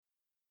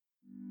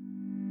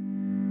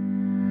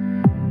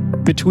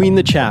Between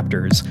the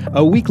Chapters,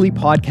 a weekly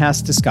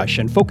podcast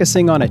discussion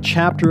focusing on a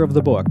chapter of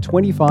the book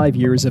 25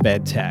 Years of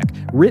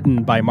EdTech,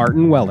 written by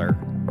Martin Weller.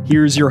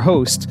 Here's your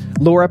host,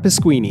 Laura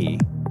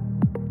Pasquini.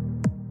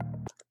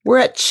 We're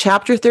at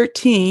chapter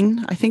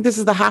 13. I think this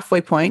is the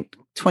halfway point,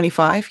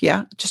 25,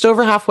 yeah, just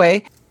over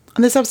halfway.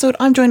 On this episode,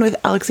 I'm joined with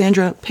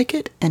Alexandra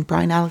Pickett and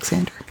Brian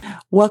Alexander.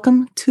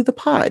 Welcome to the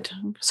pod.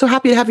 So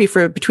happy to have you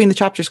for Between the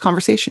Chapters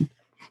conversation.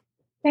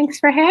 Thanks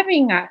for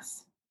having us.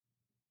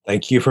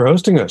 Thank you for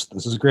hosting us.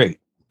 This is great.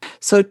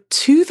 So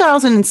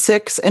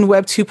 2006 and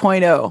Web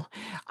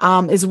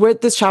 2.0 is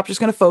what this chapter is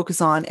going to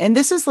focus on. And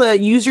this is the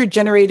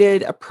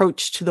user-generated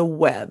approach to the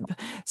web.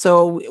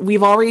 So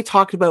we've already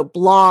talked about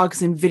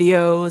blogs and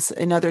videos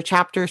in other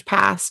chapters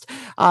past.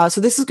 So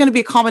this is going to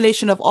be a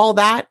combination of all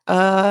that.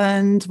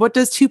 And what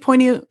does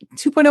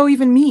 2.0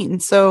 even mean?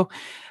 So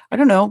I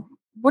don't know.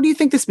 What do you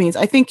think this means?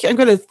 I think I'm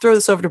going to throw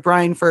this over to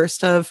Brian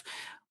first of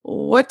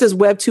what does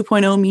Web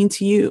 2.0 mean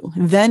to you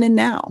then and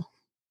now?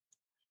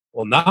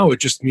 Well, now it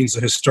just means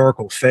a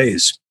historical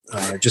phase.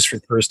 It just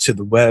refers to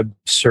the web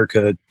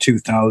circa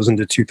 2000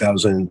 to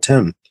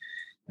 2010.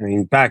 I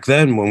mean, back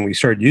then when we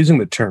started using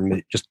the term,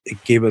 it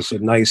gave us a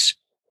nice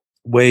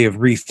way of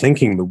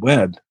rethinking the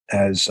web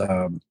as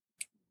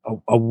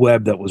a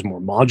web that was more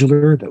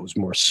modular, that was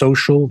more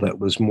social, that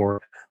was more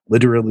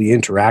literally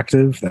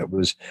interactive, that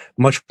was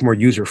much more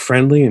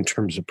user-friendly in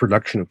terms of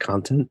production of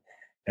content.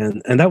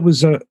 And that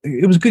was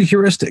it was a good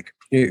heuristic.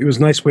 It was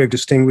a nice way of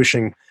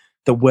distinguishing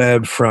the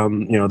web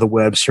from, the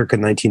web circa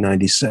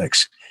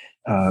 1996.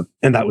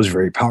 And that was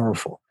very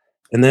powerful.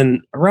 And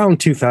then around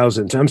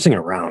 2000, I'm saying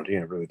around,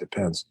 it really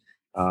depends.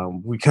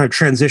 We kind of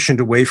transitioned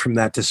away from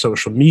that to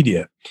social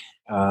media.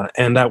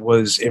 And that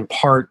was in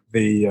part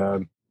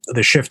the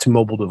shift to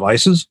mobile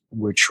devices,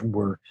 which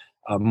were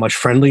much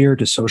friendlier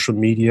to social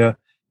media,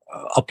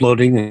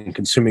 uploading and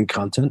consuming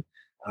content.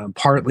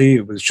 Partly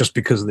it was just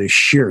because of the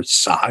sheer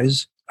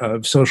size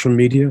of social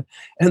media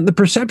and the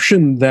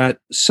perception that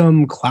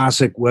some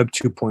classic Web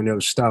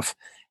 2.0 stuff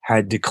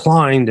had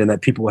declined and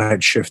that people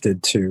had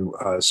shifted to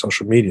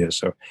social media.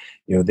 So,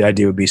 the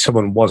idea would be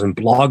someone wasn't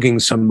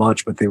blogging so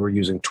much, but they were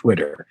using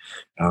Twitter.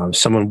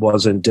 Someone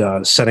wasn't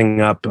setting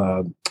up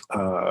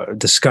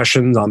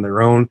discussions on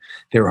their own.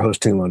 They were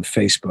hosting them on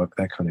Facebook,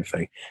 that kind of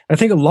thing. I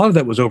think a lot of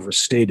that was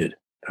overstated.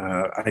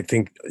 I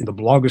think the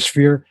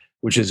blogosphere,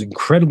 which is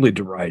incredibly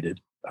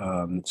derided,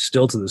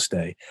 still to this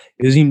day,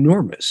 is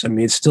enormous. I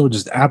mean, it's still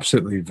just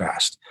absolutely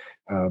vast.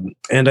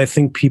 And I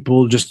think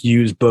people just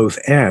use both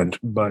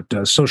but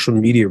social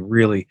media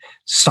really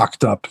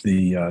sucked up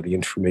the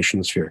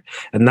information sphere.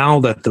 And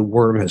now that the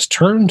worm has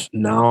turned,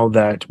 now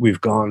that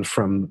we've gone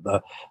from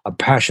a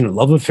passionate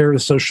love affair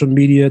with social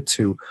media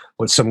to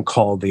what some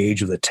call the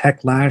age of the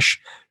techlash,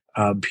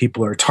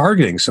 people are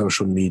targeting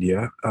social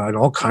media in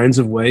all kinds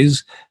of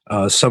ways,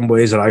 some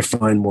ways that I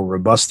find more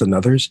robust than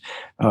others.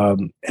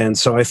 And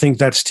so I think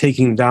that's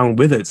taking down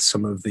with it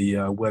some of the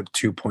Web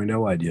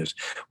 2.0 ideas.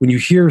 When you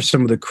hear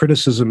some of the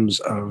criticisms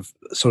of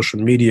social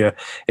media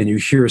and you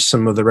hear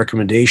some of the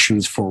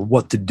recommendations for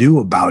what to do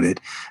about it,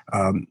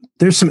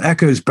 there's some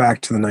echoes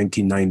back to the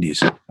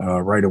 1990s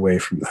right away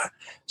from that.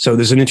 So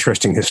there's an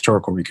interesting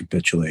historical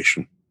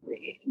recapitulation.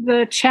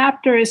 The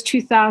chapter is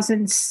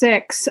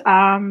 2006,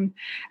 and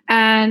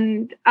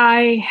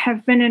I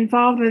have been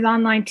involved with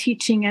online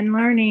teaching and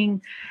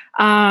learning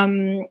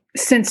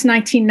since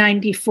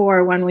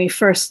 1994 when we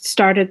first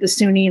started the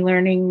SUNY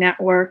Learning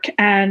Network.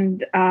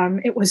 And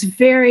it was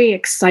very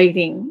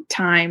exciting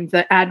time,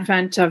 the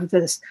advent of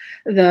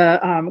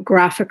the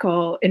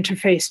graphical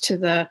interface to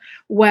the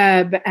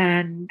web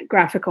and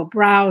graphical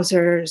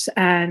browsers,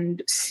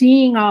 and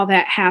seeing all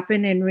that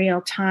happen in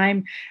real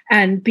time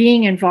and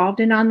being involved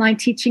in online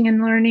teaching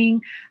and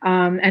learning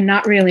and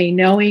not really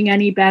knowing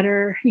any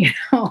better,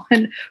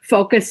 and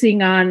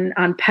focusing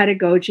on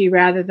pedagogy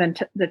rather than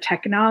the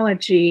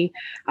technology.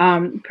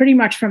 Pretty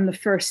much from the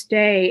first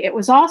day, it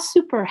was all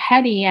super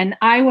heady. And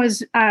I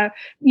was, I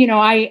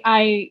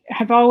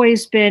have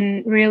always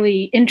been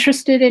really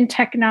interested in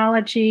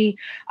technology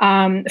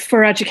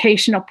for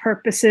educational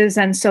purposes.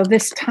 And so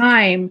this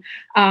time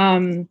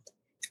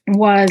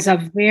was a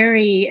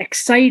very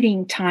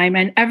exciting time.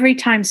 And every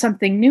time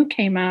something new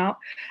came out,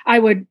 I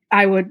would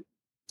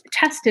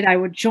test it. I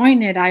would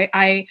join it.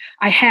 I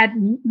had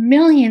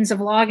millions of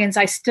logins.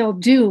 I still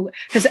do,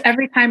 because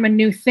every time a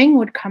new thing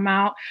would come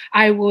out,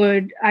 I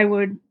would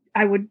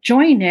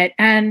join it.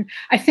 And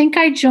I think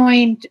I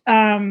joined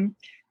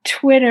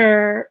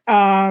Twitter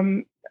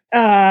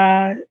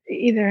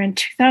either in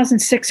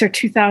 2006 or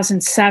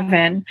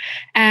 2007.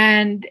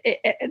 And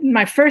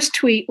my first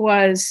tweet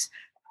was,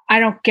 "I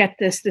don't get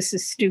this. This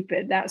is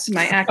stupid." That was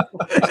my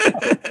actual.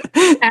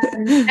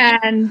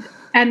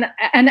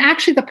 And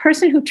actually, the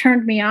person who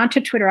turned me on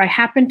to Twitter, I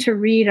happened to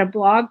read a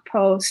blog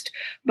post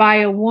by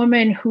a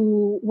woman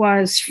who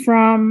was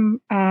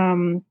from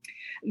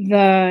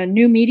the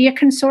New Media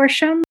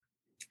Consortium.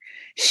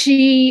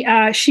 she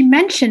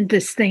mentioned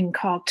this thing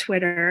called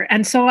Twitter,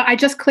 and so I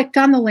just clicked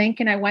on the link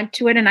and I went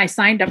to it and I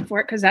signed up for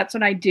it because that's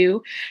what I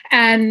do,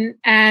 and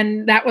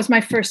that was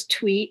my first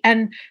tweet.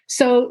 And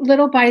so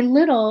little by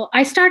little,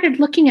 I started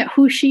looking at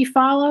who she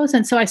follows,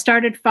 and so I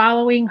started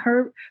following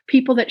her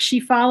people that she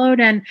followed,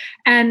 and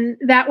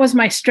that was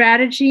my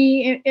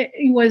strategy.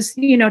 It was,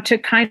 to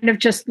kind of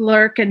just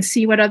lurk and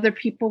see what other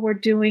people were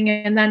doing,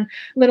 and then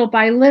little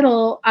by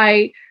little,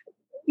 I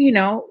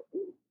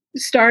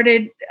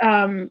started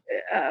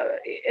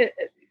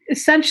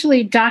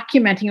essentially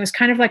documenting. It was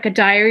kind of like a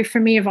diary for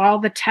me of all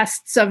the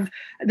tests of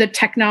the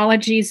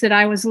technologies that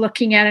I was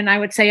looking at. And I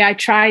would say, I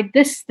tried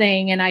this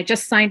thing and I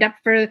just signed up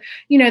for,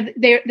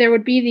 there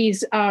would be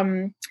these,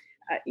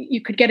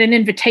 you could get an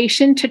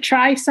invitation to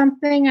try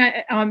something.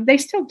 They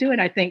still do it,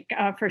 I think,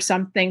 for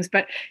some things.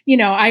 But,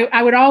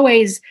 I would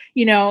always,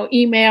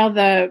 email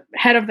the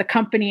head of the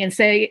company and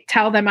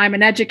tell them I'm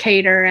an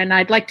educator and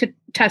I'd like to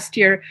test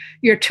your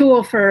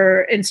tool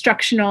for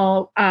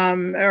instructional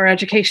or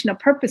educational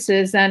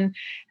purposes. And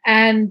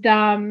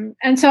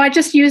so I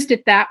just used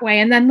it that way.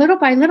 And then little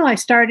by little, I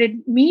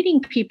started meeting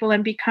people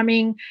and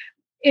becoming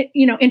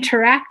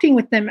interacting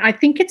with them. I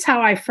think it's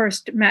how I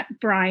first met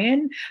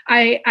Brian.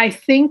 I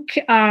think,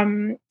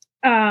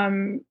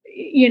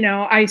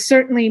 I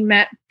certainly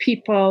met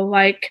people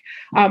like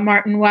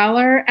Martin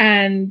Weller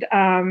and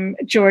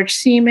George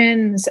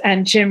Siemens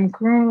and Jim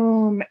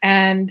Groom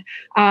and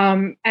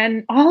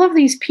all of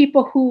these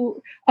people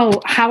who,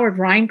 Howard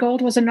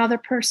Rheingold was another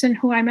person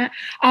who I met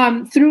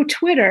through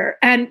Twitter.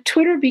 And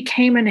Twitter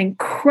became an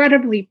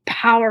incredibly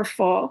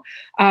powerful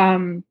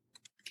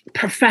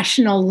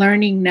professional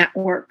learning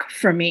network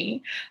for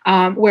me,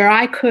 where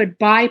I could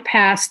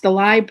bypass the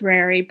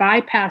library,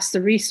 bypass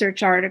the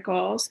research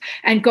articles,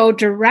 and go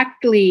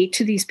directly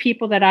to these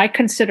people that I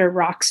consider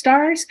rock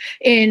stars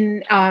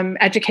in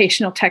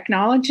educational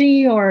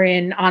technology or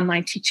in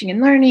online teaching and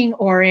learning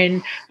or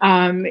in,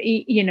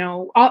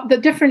 all the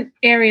different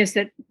areas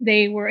that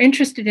they were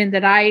interested in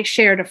that I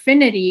shared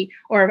affinity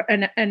or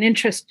an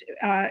interest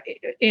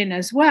in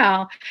as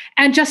well,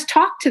 and just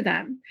talk to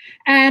them.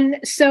 And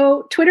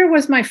so Twitter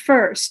was my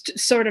first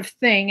sort of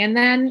thing. And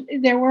then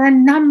there were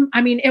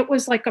it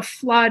was like a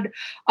flood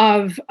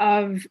of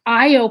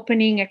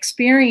eye-opening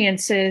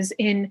experiences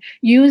in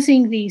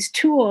using these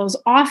tools,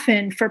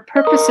 often for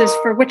purposes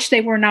for which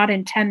they were not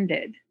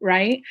intended,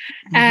 right?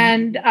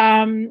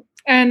 Mm-hmm.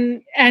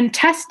 And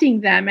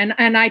testing them.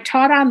 And I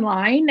taught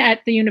online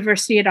at the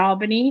University at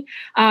Albany,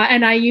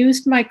 and I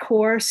used my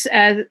course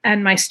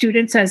and my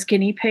students as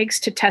guinea pigs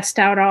to test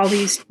out all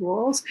these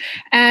tools.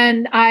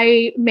 And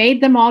I made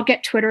them all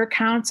get Twitter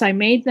accounts. I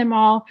made them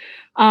all,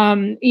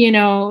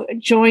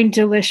 join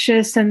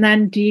Delicious and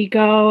then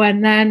Diigo.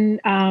 And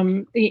then,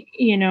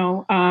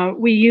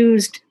 we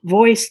used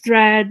voice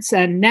threads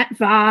and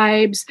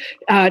NetVibes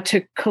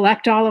to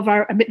collect all of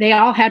they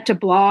all had to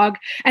blog.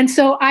 And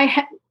so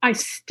I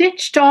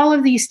stitched all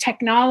of these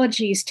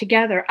technologies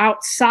together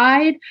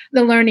outside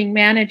the learning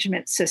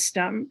management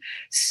system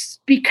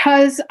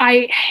because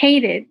I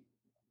hated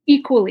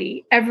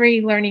equally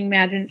every learning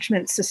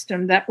management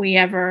system that we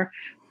ever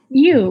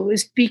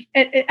used,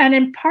 and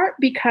in part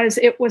because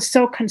it was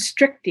so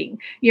constricting.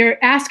 You're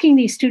asking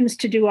these students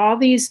to do all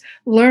these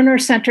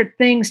learner-centered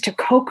things, to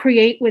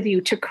co-create with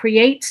you, to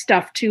create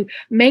stuff, to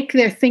make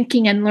their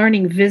thinking and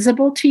learning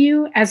visible to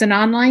you as an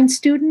online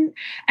student.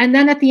 And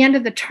then at the end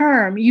of the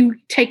term, you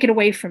take it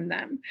away from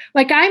them.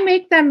 Like I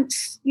make them,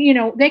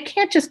 they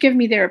can't just give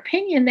me their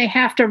opinion. They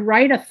have to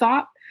write a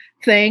thought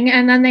thing,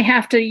 and then they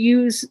have to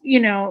use,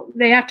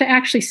 they have to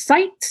actually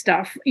cite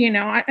stuff.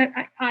 I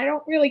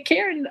don't really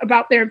care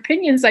about their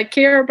opinions. I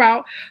care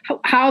about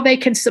how they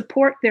can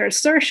support their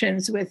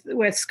assertions with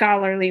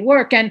scholarly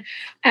work, and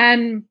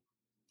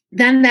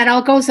then that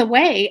all goes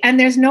away. And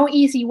there's no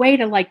easy way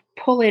to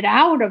pull it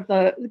out of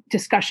the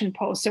discussion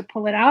posts or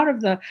pull it out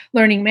of the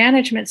learning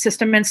management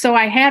system. And so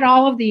I had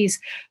all of these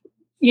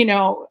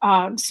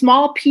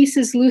small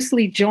pieces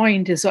loosely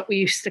joined is what we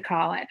used to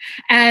call it.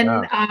 And,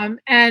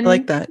 and I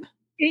like that.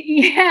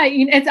 Yeah.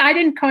 I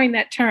didn't coin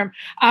that term.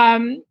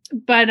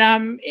 But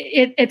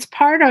it's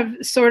part of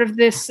sort of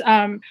this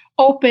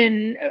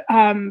open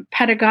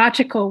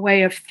pedagogical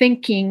way of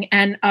thinking,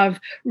 and of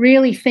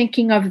really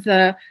thinking of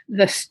the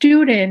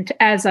student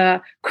as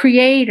a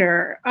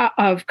creator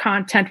of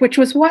content, which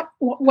was what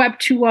Web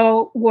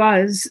 2.0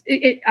 was,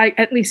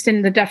 at least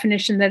in the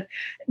definition, that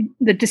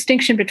the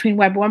distinction between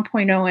Web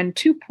 1.0 and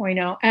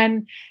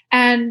 2.0.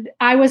 And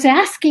I was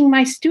asking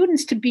my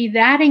students to be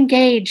that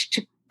engaged,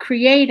 to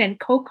create and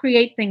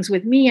co-create things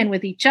with me and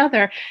with each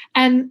other,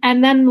 and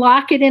then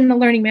lock it in the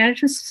learning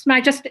management system.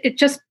 It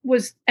just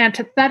was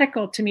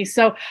antithetical to me.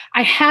 So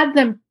I had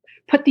them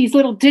put these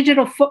little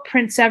digital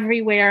footprints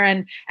everywhere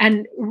and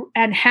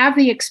have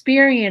the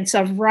experience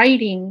of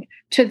writing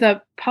to the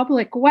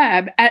public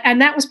web.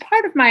 And that was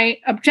part of my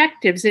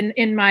objectives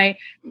in my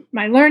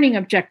learning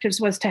objectives,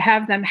 was to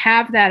have them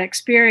have that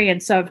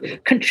experience of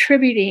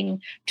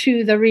contributing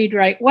to the read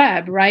write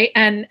web, right?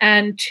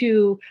 And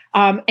to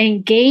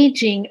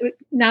engaging,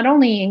 not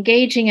only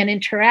engaging and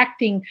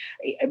interacting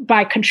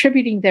by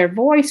contributing their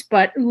voice,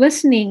 but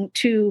listening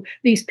to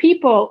these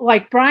people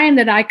like Brian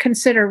that I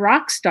consider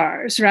rock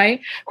stars, right?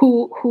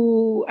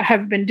 Who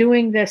have been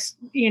doing this,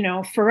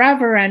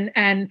 forever,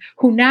 and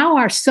who now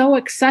are so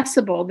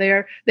accessible.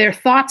 Their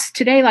thoughts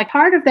today, like,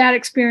 part of that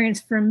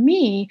experience for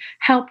me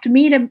helped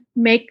me to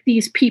make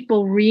these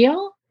people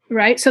real,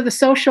 right? So the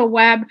social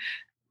web,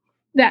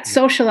 that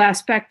social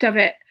aspect of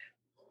it,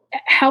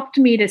 helped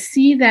me to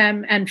see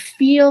them and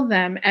feel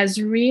them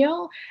as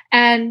real,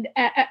 and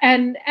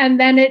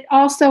then it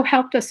also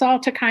helped us all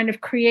to kind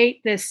of create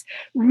this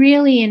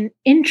really an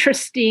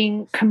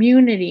interesting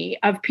community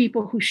of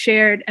people who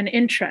shared an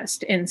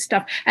interest in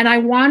stuff, and I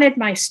wanted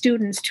my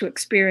students to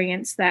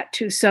experience that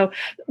too. So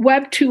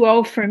Web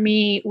 2.0 for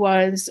me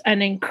was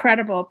an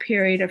incredible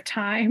period of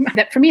time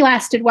that for me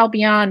lasted well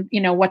beyond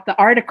what the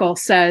article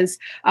says,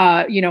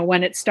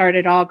 when it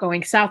started all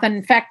going south. And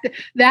in fact,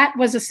 that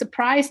was a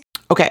surprise.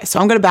 Okay, so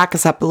I'm going to back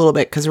us up a little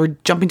bit because we're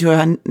jumping to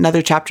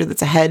another chapter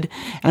that's ahead,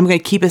 and I'm going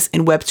to keep us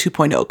in Web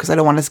 2.0 because I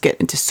don't want us to get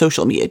into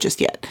social media just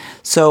yet.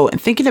 So in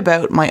thinking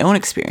about my own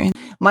experience,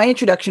 my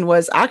introduction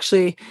was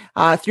actually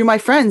through my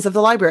friends of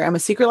the library. I'm a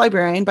secret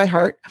librarian by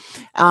heart,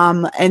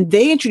 and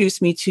they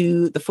introduced me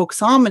to the folks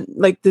on,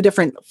 like the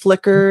different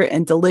Flickr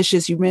and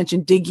Delicious. You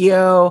mentioned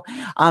Digio.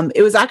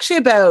 It was actually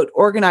about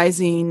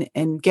organizing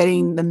and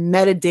getting the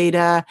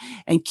metadata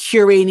and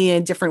curating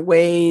in different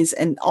ways,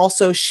 and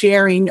also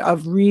sharing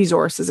of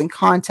resources and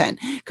content,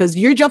 because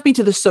you're jumping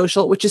to the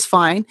social, which is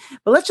fine,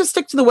 but let's just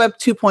stick to the Web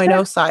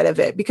 2.0 side of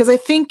it, because I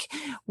think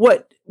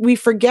what we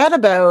forget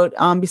about,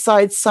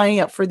 besides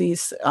signing up for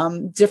these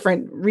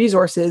different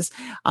resources,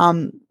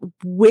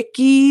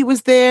 Wiki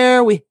was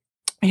there. We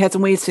had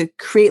some ways to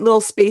create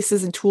little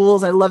spaces and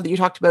tools. I love that you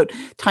talked about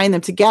tying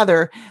them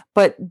together,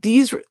 but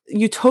these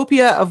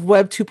utopia of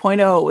Web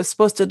 2.0 was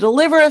supposed to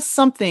deliver us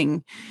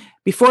something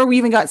before we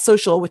even got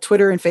social with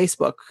Twitter and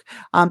Facebook,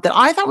 that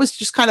I thought was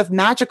just kind of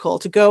magical,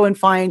 to go and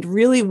find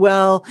really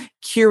well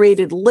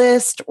curated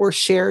list or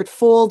shared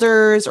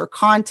folders or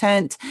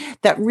content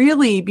that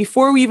really,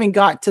 before we even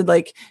got to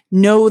like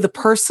know the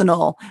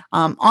personal,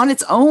 on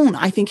its own,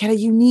 I think had a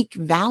unique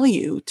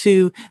value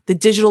to the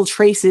digital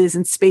traces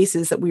and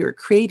spaces that we were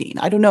creating.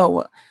 I don't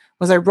know.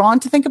 Was I wrong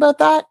to think about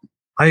that?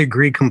 I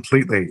agree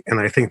completely. And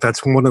I think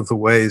that's one of the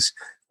ways,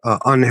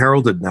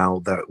 unheralded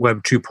now, that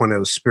Web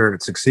 2.0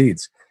 spirit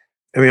succeeds.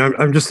 I mean,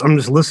 I'm just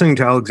listening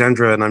to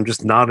Alexandra, and I'm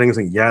just nodding,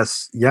 saying,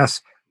 yes,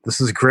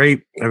 this is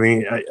great. I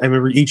mean, I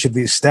remember each of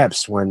these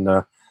steps when,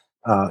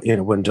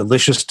 when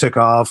Delicious took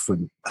off,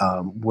 and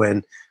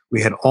when we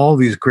had all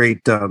these great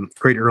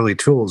early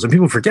tools. And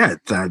people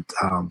forget that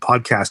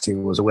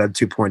podcasting was a Web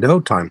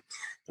 2.0 time.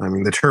 I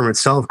mean, the term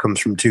itself comes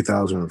from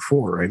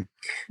 2004, right?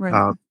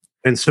 Right.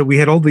 And so we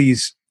had all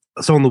these.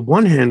 So on the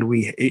one hand,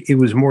 it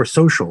was more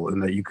social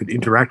in that you could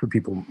interact with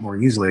people more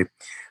easily.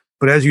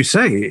 But as you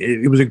say,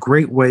 it was a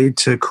great way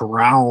to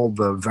corral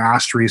the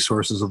vast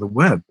resources of the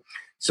web.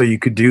 So you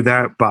could do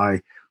that by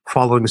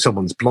following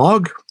someone's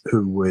blog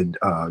who would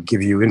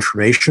give you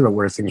information about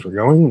where things were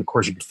going. Of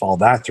course, you could follow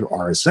that through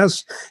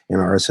RSS and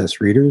RSS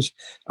readers.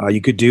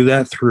 You could do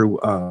that through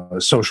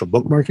social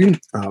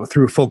bookmarking,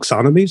 through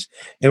folksonomies.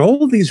 And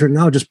all of these are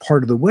now just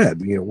part of the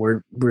web,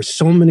 where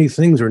so many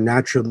things are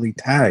naturally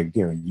tagged,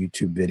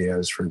 YouTube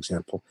videos, for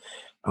example.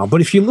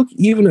 But if you look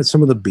even at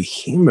some of the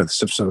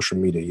behemoths of social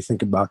media, you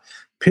think about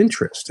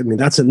Pinterest. I mean,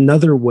 that's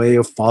another way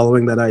of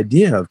following that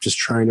idea of just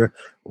trying to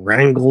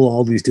wrangle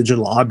all these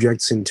digital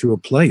objects into a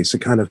place, a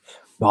kind of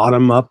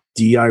bottom-up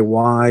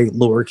DIY,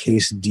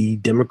 lowercase d,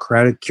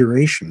 democratic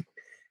curation.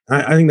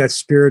 I think that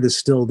spirit is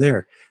still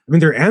there. I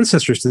mean, there are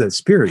ancestors to that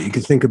spirit. You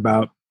could think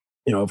about,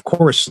 of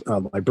course,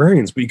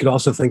 librarians, but you could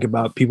also think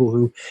about people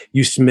who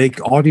used to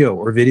make audio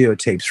or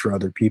videotapes for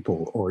other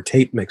people, or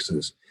tape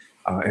mixes.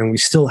 And we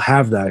still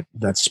have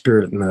that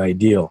spirit and that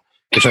ideal,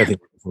 which I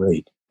think is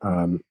great.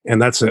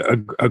 And that's a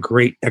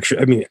great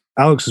extra. I mean,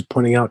 Alex is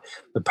pointing out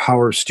the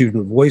power of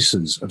student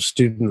voices, of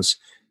students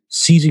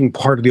seizing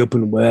part of the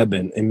open web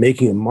and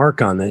making a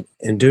mark on it,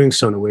 and doing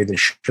so in a way that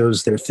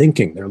shows their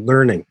thinking, their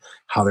learning,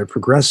 how they're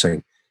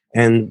progressing.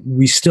 And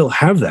we still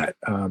have that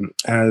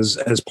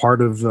as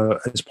part of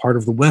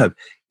the web.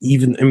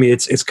 Even, I mean,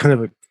 it's kind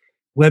of a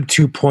Web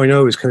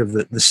 2.0 is kind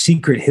of the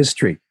secret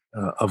history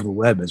of the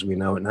web as we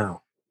know it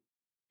now.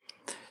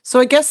 So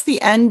I guess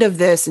the end of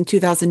this in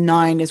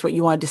 2009 is what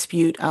you want to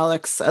dispute,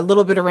 Alex. A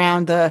little bit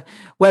around the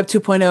Web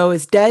 2.0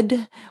 is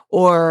dead,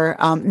 or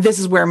this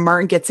is where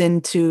Martin gets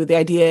into the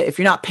idea, if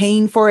you're not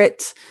paying for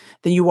it,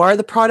 then you are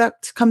the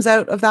product, comes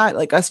out of that,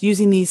 like us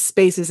using these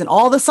spaces and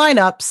all the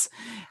signups.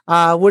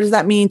 What does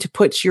that mean to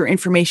put your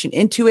information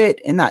into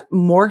it? And that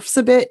morphs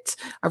a bit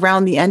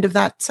around the end of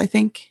that, I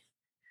think.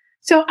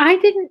 So I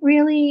didn't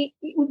really,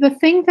 the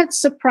thing that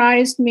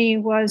surprised me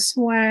was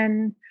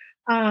when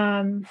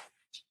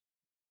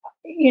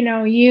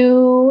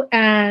you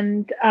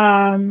and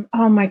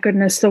oh my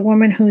goodness, the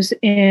woman who's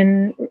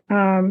in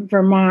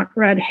Vermont,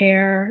 red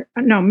hair,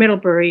 no,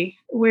 Middlebury,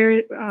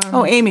 where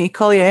Amy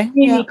Collier.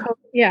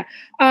 Yeah.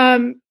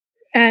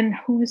 And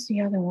who was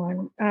the other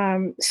one?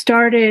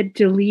 Started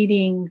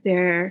deleting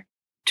their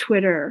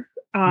Twitter.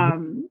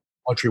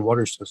 Audrey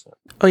Waters does that.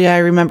 Oh yeah, I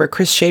remember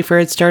Chris Schaefer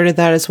had started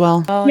that as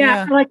well. Oh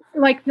yeah.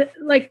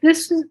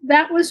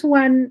 That was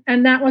when,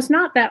 and that was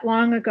not that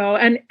long ago,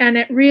 and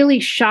it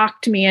really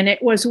shocked me, and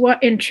it was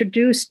what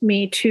introduced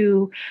me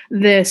to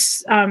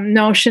this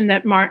notion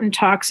that Martin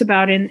talks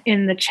about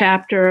in the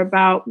chapter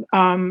about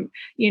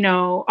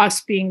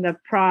us being the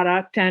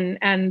product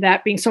and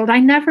that being sold. I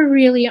never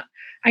really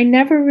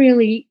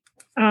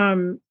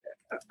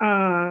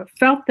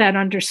felt that,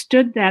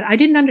 understood that. I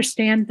didn't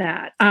understand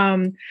that.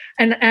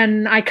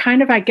 And I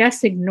kind of, I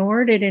guess,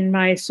 ignored it in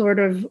my sort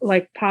of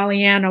like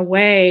Pollyanna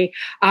way.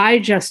 I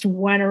just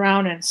went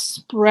around and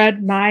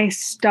spread my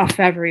stuff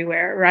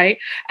everywhere. Right.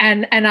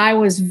 And I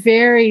was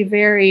very,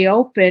 very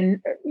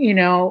open,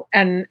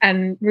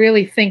 and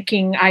really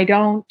thinking I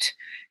don't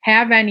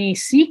have any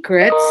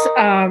secrets,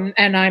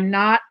 and I'm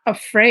not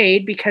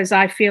afraid because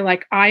I feel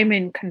like I'm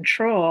in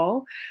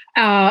control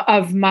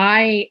of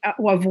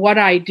what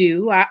I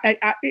do.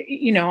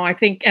 I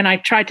think, and I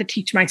try to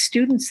teach my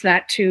students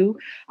that too.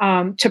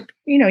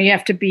 You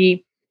have to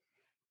be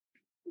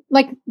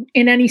like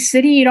in any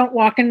city, you don't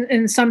walk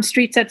in some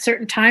streets at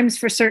certain times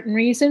for certain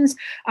reasons.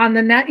 On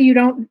the net, you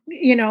don't,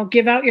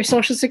 give out your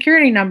social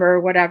security number or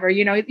whatever.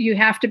 You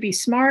have to be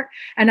smart.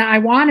 And I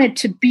wanted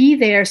to be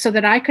there so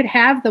that I could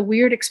have the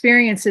weird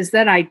experiences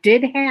that I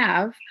did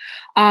have,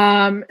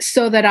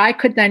 so that I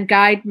could then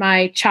guide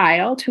my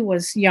child, who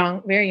was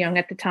young, very young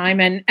at the time,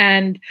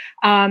 and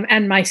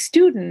my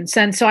students.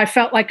 And so I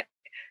felt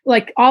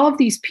like all of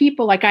these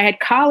people, like I had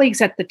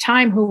colleagues at the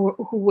time who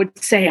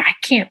would say, I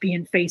can't be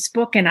in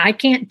Facebook and I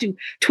can't do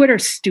Twitter,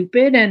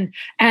 stupid. And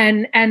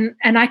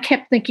I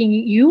kept thinking,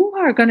 you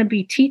are going to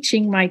be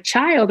teaching my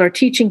child, or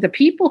teaching the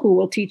people who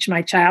will teach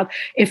my child.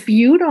 If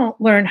you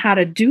don't learn how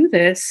to do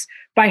this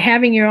by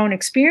having your own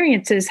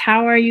experiences,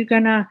 how are you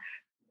going to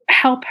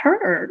help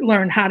her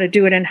learn how to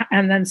do it?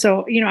 And then,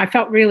 so, I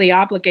felt really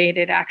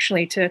obligated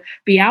actually to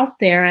be out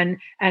there and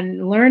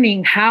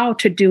learning how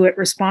to do it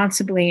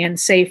responsibly and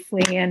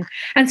safely. And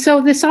so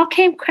this all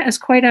came as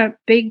quite a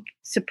big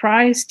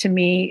surprise to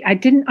me. I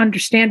didn't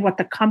understand what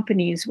the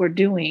companies were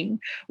doing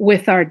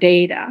with our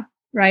data.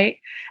 Right.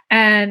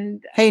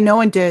 And hey, no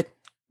one did.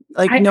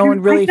 No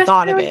one really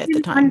thought of it at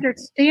the time.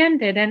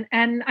 Understand it.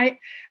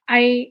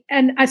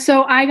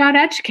 So I got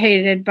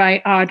educated by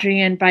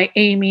Audrey and by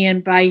Amy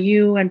and by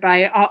you and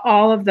by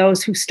all of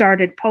those who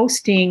started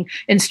posting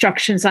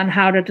instructions on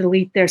how to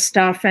delete their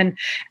stuff. And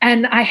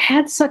I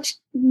had such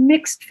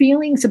mixed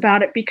feelings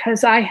about it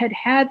because I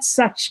had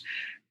such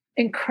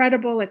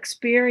incredible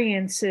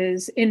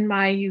experiences in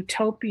my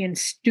utopian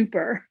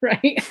stupor,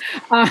 right?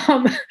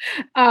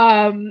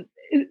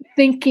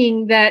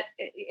 Thinking that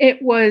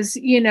it was,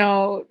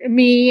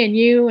 me and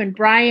you and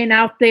Brian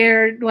out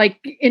there,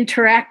 like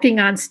interacting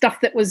on stuff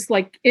that was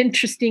like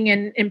interesting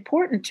and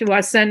important to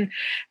us. And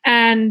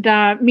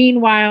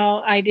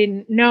meanwhile, I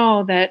didn't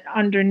know that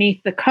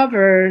underneath the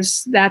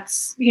covers,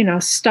 that's,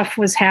 stuff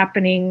was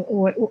happening.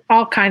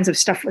 All kinds of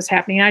stuff was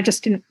happening. I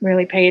just didn't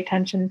really pay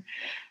attention.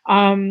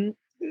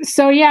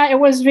 So yeah, it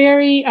was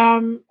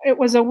it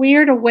was a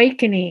weird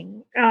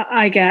awakening,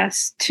 I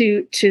guess,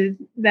 to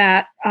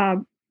that,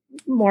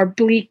 more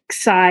bleak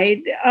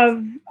side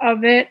of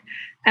it.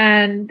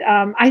 And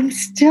I'm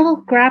still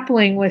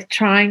grappling with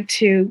trying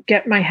to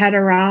get my head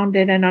around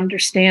it and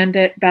understand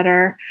it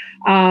better.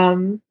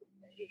 I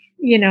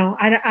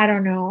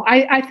don't know.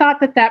 I thought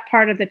that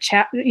part of the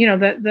chapter,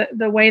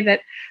 the way that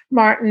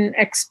Martin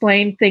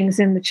explained things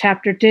in the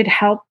chapter did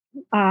help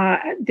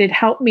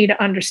me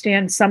to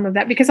understand some of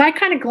that, because I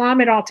kind of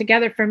glom it all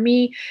together. For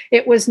me,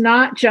 it was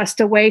not just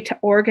a way to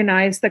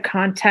organize the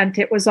content.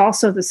 It was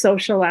also the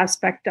social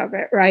aspect of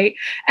it, right?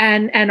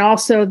 And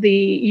also the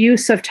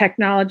use of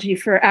technology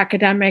for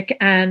academic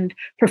and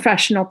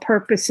professional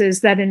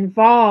purposes that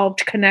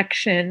involved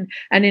connection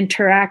and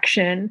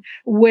interaction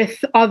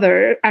with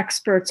other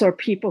experts or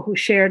people who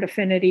shared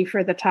affinity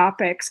for the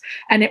topics.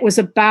 And it was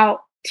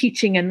about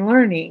teaching and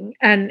learning,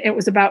 and it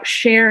was about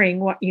sharing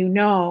what you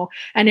know,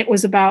 and it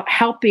was about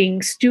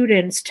helping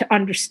students to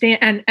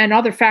understand, and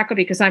other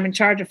faculty, because I'm in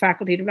charge of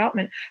faculty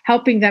development,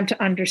 helping them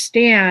to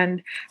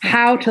understand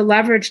how to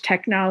leverage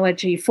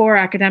technology for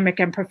academic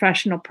and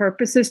professional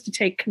purposes, to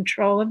take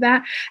control of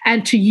that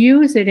and to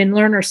use it in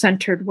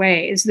learner-centered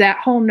ways. That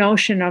whole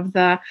notion of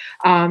the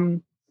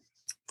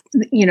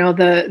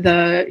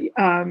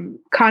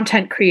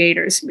content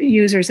creators,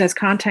 users as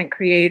content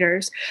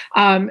creators,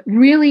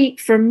 really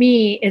for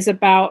me is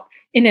about,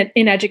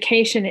 in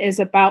education, is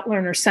about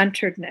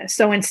learner-centeredness.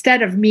 So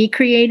instead of me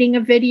creating a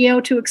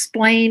video to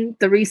explain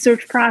the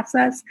research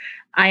process,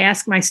 I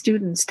ask my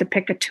students to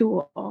pick a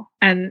tool,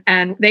 and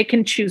they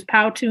can choose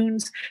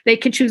Powtoons. They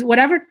can choose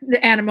whatever the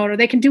Animoto.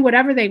 They can do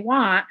whatever they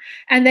want,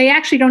 and they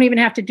actually don't even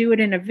have to do it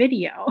in a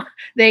video.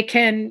 They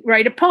can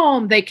write a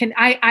poem. They can.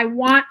 I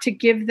want to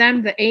give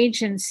them the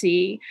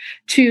agency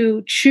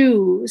to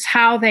choose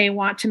how they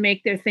want to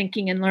make their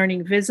thinking and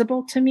learning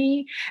visible to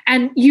me.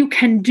 And you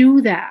can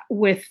do that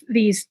with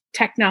these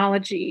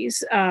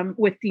technologies,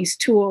 with these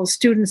tools.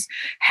 Students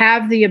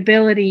have the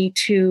ability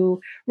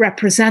to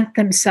represent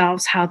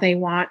themselves how they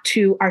want,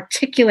 to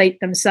articulate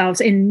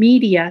themselves in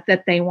media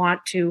that they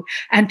want to.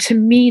 And to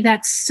me,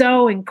 that's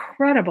so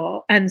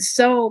incredible and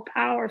so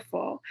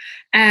powerful.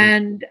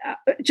 And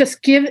just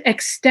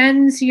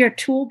extends your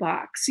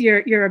toolbox,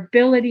 your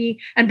ability.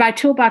 And by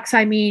toolbox,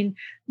 I mean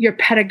your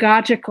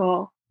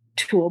pedagogical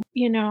tool.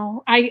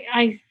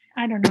 I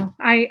don't know.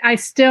 I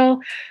still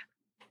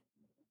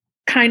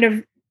kind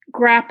of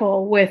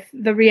grapple with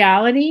the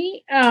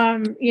reality,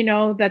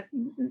 that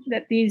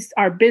these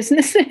are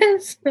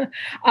businesses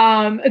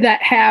that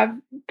have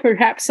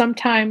perhaps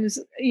sometimes,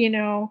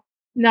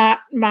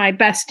 not my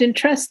best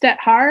interest at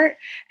heart,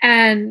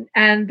 and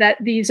that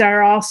these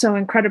are also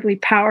incredibly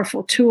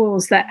powerful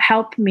tools that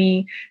help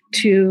me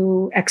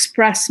to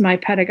express my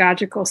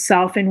pedagogical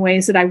self in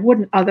ways that I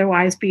wouldn't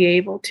otherwise be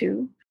able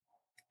to.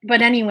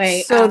 But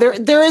anyway, so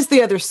there is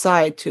the other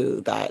side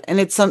to that, and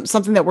it's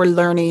something that we're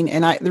learning.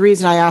 And the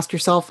reason I ask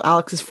yourself,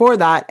 Alex, is for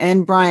that,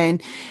 and Brian,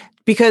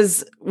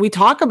 because we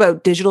talk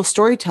about digital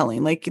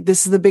storytelling. Like,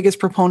 this is the biggest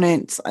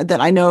proponent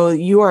that I know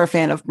you are a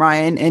fan of,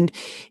 Brian, and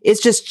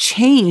it's just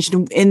changed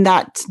in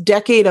that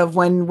decade of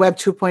when Web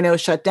 2.0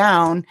 shut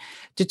down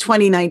to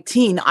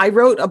 2019. I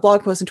wrote a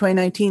blog post in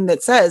 2019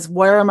 that says,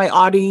 where am I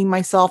auditing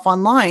myself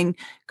online?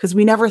 Because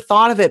we never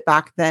thought of it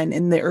back then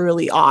in the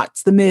early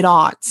aughts, the mid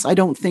aughts. I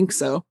don't think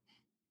so.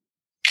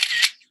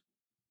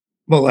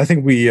 Well, I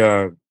think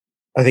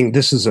I think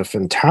this is a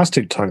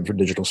fantastic time for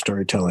digital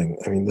storytelling.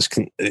 I mean,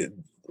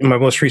 in my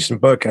most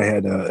recent book, I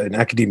had in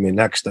Academia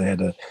Next, I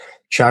had a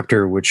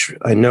chapter which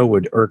I know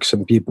would irk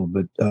some people,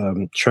 but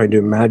trying to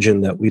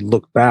imagine that we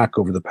look back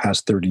over the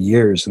past 30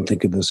 years and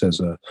think of this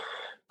as a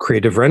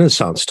creative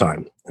renaissance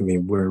time. I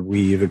mean, where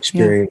we've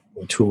experienced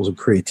tools of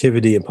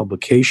creativity and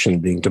publication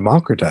being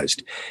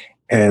democratized.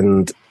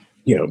 And,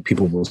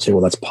 people will say,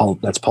 well, that's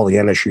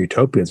Pollyannish or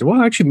utopia.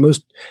 Well, actually,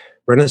 most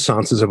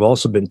renaissances have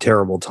also been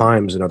terrible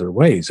times in other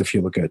ways. If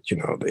you look at,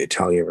 the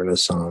Italian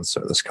Renaissance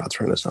or the Scots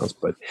Renaissance,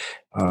 but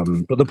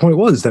the point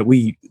was that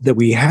we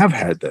have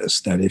had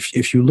this. That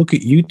if you look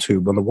at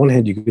YouTube, on the one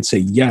hand, you could say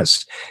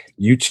yes,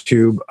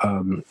 YouTube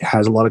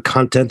has a lot of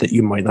content that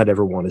you might not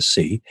ever want to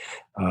see.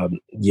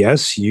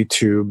 Yes,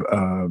 YouTube,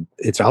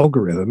 its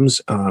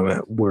algorithms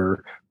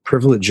were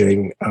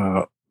privileging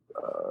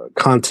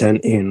content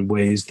in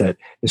ways that,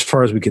 as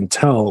far as we can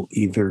tell,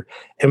 either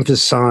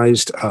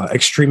emphasized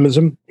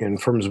extremism in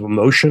terms of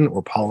emotion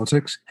or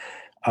politics.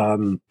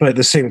 But at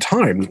the same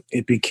time,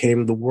 it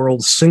became the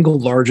world's single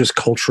largest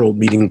cultural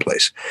meeting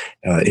place.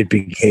 It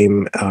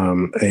became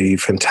a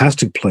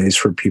fantastic place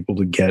for people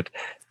to get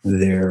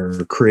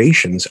their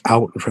creations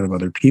out in front of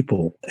other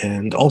people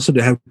and also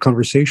to have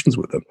conversations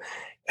with them.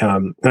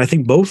 And I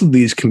think both of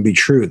these can be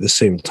true at the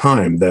same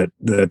time, that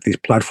these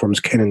platforms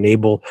can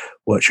enable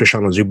what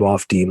Shoshana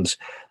Zuboff deems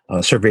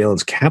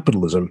surveillance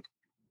capitalism.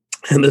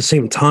 And at the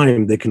same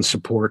time, they can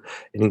support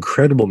an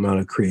incredible amount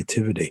of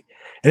creativity.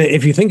 And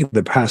if you think of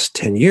the past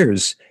 10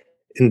 years,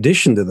 in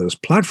addition to those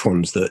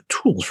platforms, the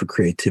tools for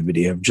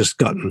creativity have just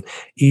gotten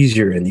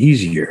easier and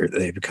easier.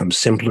 They've become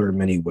simpler in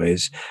many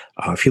ways.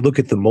 If you look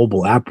at the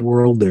mobile app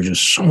world, there's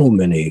just so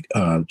many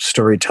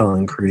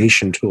storytelling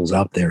creation tools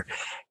out there.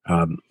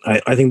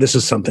 I think this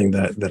is something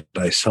that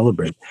I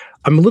celebrate.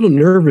 I'm a little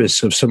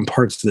nervous of some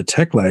parts of the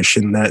Techlash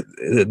in that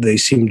they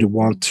seem to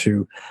want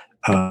to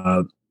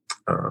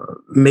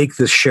make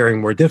this sharing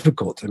more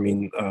difficult. I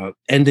mean,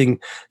 ending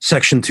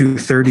Section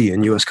 230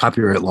 in U.S.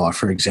 copyright law,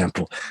 for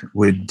example,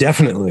 would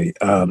definitely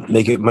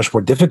make it much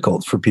more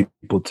difficult for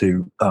people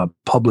to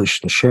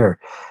publish and share.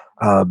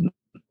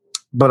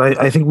 But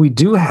I think we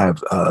do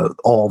have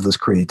all this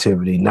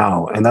creativity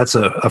now, and that's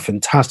a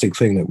fantastic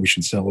thing that we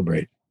should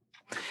celebrate.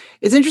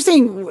 It's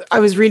interesting. I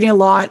was reading a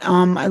lot.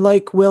 I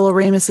like Will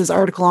Aramis's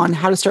article on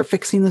how to start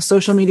fixing the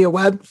social media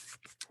web,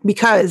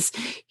 because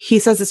he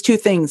says it's two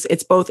things.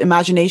 It's both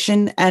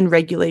imagination and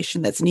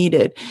regulation that's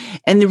needed.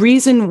 And the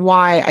reason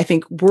why I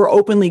think we're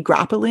openly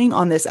grappling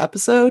on this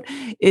episode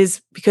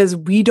is because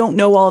we don't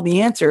know all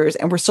the answers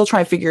and we're still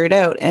trying to figure it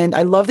out. And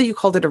I love that you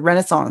called it a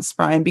renaissance,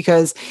 Brian,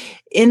 because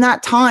in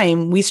that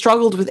time we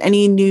struggled with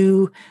any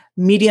new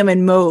medium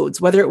and modes,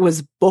 whether it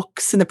was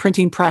books in the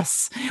printing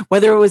press,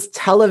 whether it was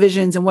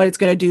televisions and what it's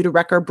going to do to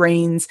wreck our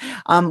brains.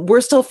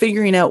 We're still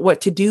figuring out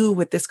what to do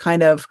with this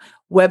kind of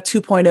Web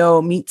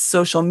 2.0 meets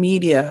social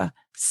media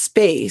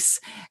space.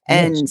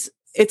 And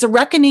it's a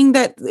reckoning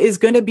that is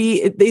going to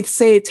be, they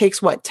say it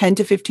takes 10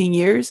 to 15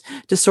 years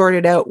to sort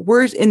it out.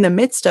 We're in the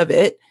midst of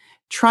it,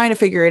 trying to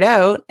figure it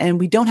out. And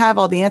we don't have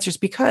all the answers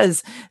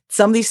because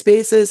some of these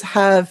spaces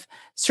have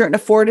certain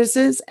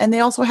affordances and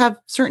they also have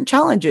certain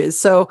challenges.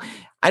 So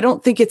I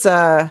don't think it's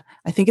a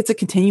I think it's a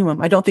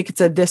continuum. I don't think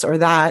it's a this or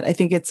that. I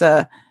think it's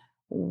a,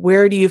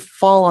 where do you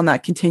fall on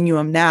that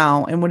continuum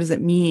now? And what does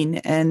it mean?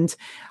 And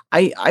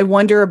I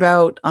wonder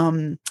about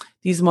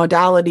these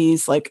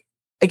modalities, like,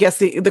 I guess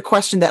the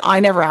question that I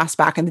never asked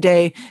back in the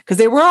day, because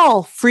they were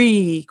all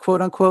free,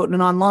 quote unquote,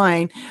 and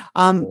online,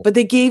 but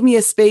they gave me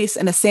a space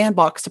and a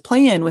sandbox to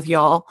play in with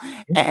y'all,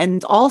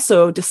 and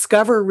also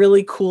discover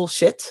really cool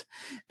shit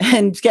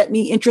and get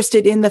me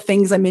interested in the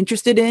things I'm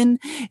interested in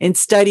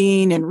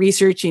studying and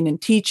researching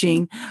and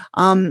teaching.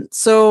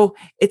 So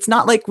it's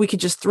not like we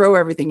could just throw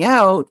everything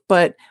out,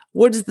 but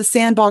what does the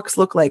sandbox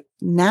look like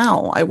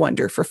now, I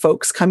wonder, for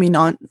folks coming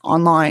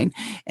online?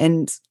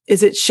 And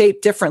is it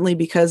shaped differently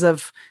because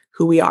of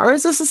who we are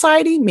as a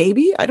society?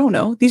 Maybe. I don't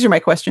know. These are my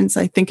questions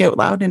I think out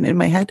loud and in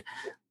my head.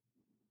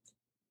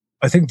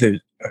 I think that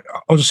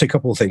I'll just say a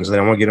couple of things, and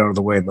then I want to get out of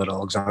the way and let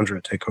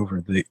Alexandra take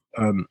over.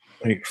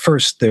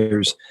 First,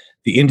 there's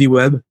the indie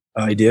web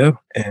idea,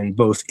 and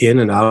both in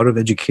and out of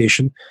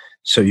education.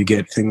 So you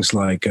get things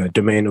like a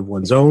domain of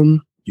one's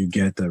own, you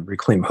get the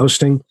reclaim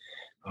hosting,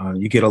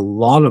 you get a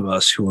lot of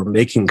us who are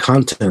making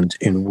content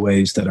in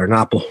ways that are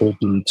not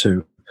beholden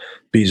to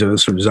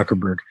Bezos or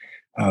Zuckerberg.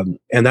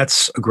 And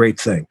that's a great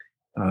thing.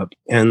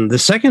 And the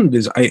second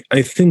is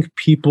I think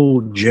people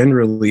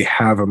generally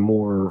have a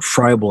more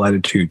friable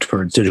attitude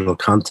towards digital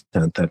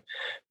content, that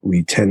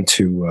we tend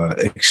to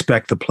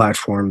expect the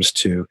platforms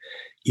to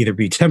either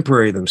be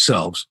temporary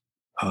themselves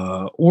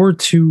or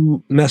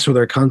to mess with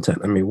our content.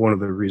 I mean, one of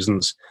the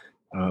reasons,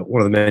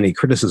 one of the many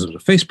criticisms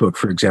of Facebook,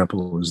 for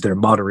example, is their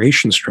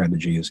moderation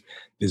strategy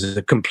is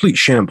a complete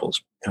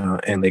shambles,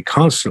 and they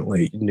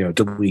constantly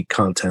delete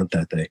content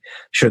that they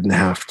shouldn't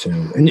have to.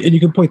 And you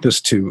can point this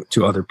to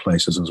other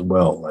places as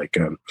well, like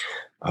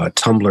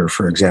Tumblr,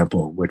 for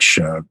example, which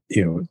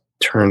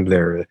turned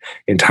their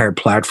entire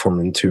platform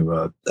into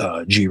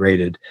a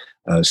G-rated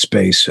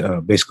space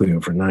basically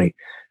overnight.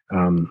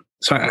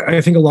 So I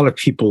think a lot of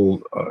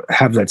people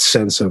have that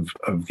sense of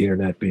the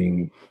internet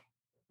being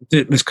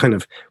this kind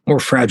of more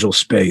fragile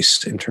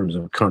space in terms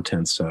of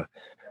content's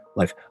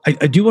life.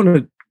 I do want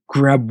to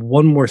grab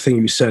one more thing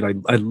you said.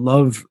 I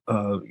love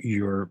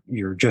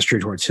your gesture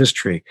towards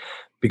history,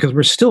 because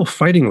we're still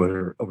fighting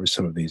over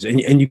some of these,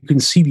 and you can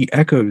see the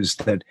echoes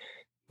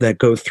that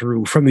go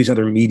through from these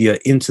other media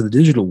into the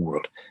digital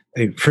world.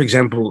 For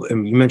example,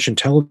 you mentioned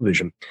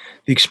television.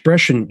 The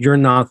expression "you're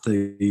not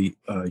the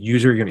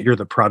user, you're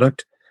the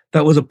product,"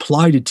 that was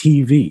applied to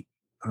TV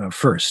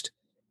first.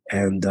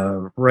 And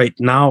right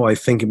now, I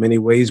think in many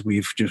ways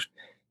we've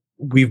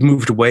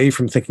moved away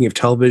from thinking of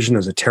television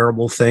as a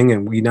terrible thing,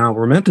 and we now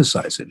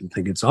romanticize it and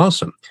think it's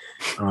awesome,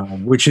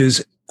 which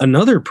is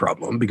another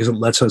problem, because it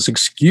lets us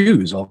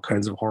excuse all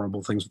kinds of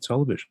horrible things with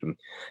television.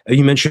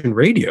 You mentioned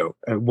radio.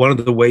 One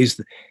of the ways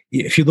that,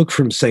 if you look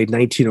from, say,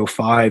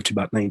 1905 to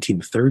about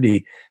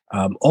 1930,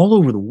 all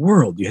over the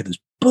world, you had this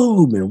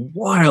boom and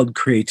wild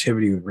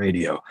creativity with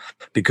radio,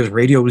 because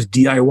radio was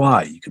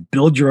DIY. You could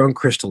build your own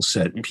crystal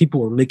set, and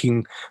people were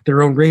making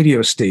their own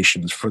radio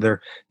stations for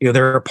their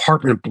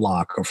apartment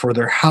block or for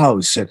their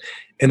house. And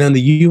then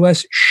the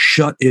U.S.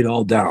 shut it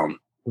all down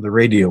with the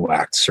Radio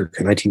Act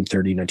circa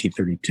 1930,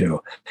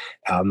 1932.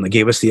 They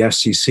gave us the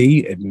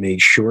FCC. It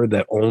made sure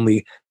that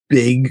only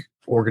big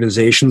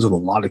organizations with a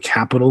lot of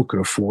capital could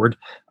afford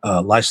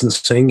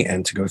licensing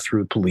and to go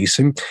through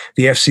policing.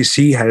 The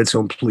FCC had its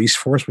own police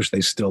force, which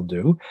they still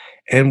do.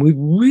 And we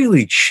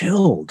really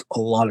chilled a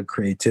lot of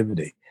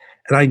creativity.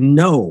 And I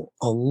know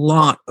a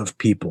lot of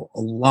people,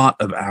 a lot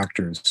of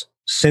actors,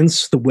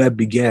 since the web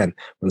began,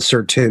 when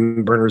Sir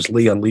Tim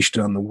Berners-Lee unleashed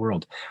it on the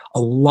world, a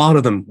lot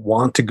of them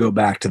want to go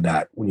back to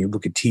that. When you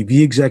look at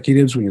TV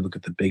executives, when you look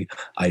at the big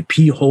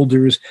IP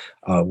holders,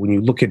 when you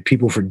look at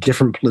people for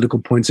different political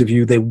points of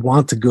view, they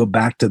want to go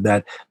back to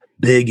that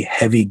big,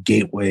 heavy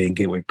gateway and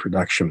gateway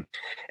production.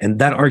 And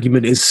that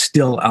argument is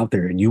still out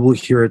there. And you will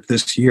hear it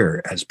this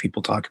year as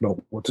people talk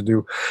about what to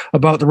do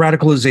about the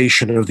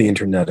radicalization of the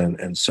internet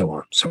and so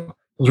on. So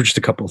those are just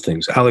a couple of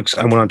things. Alex,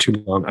 I went on too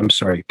long. I'm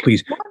sorry.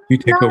 Please, you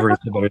take over and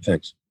say other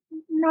things.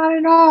 Not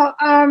at all.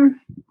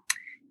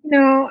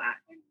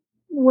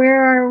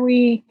 Where are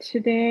we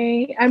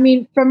today? I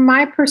mean, from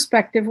my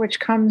perspective,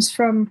 which comes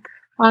from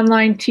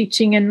online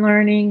teaching and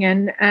learning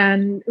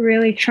and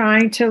really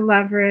trying to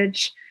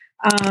leverage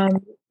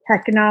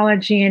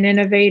technology in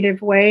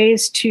innovative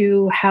ways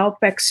to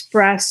help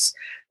express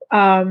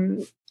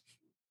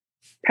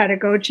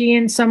pedagogy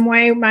in some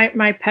way,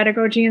 my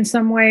pedagogy in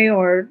some way,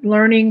 or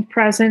learning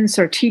presence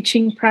or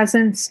teaching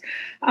presence.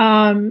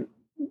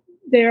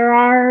 There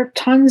are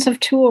tons of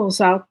tools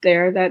out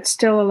there that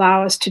still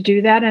allow us to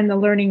do that. And the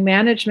learning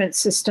management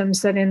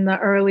systems that in the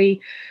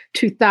early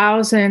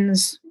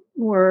 2000s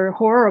were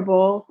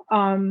horrible,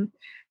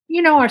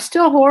 are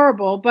still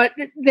horrible, but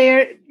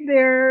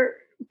they're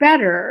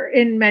better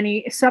in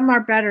many, some are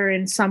better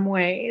in some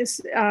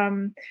ways.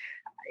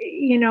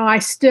 I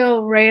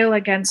still rail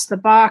against the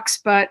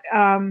box, but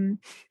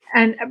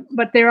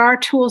there are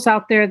tools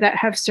out there that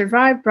have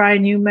survived.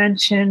 Brian, you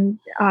mentioned,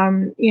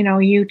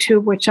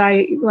 YouTube, which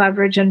I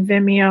leverage, and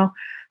Vimeo.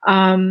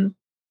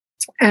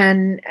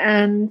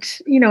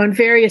 in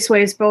various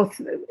ways, both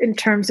in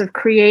terms of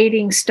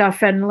creating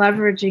stuff and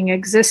leveraging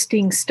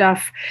existing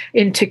stuff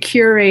into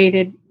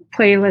curated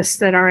playlists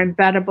that are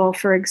embeddable.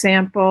 For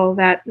example,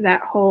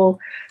 that whole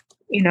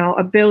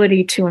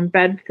ability to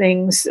embed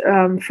things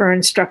for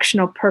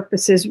instructional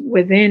purposes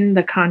within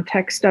the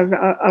context of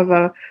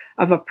a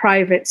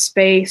private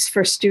space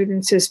for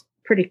students is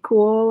pretty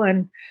cool.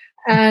 And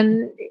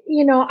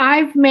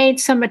I've made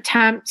some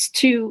attempts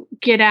to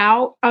get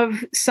out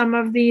of some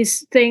of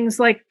these things.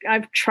 Like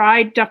I've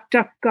tried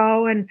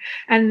DuckDuckGo,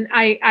 and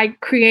I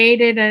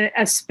created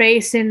a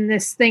space in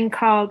this thing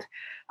called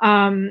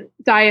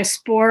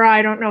Diaspora.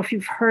 I don't know if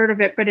you've heard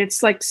of it, but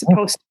it's like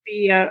supposed to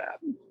be a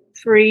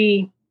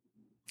free,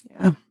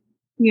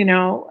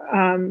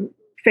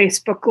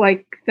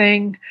 Facebook-like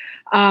thing.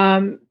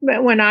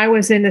 When I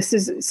was in, this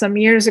is some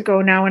years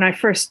ago now, when I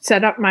first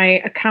set up my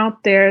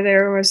account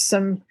there was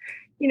some,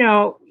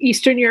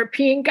 Eastern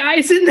European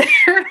guys in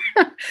there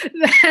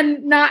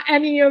and not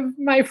any of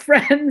my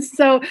friends.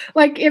 So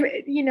like,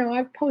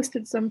 I've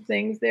posted some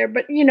things there,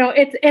 but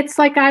it's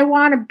like, I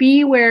want to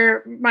be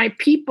where my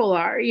people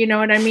are, you know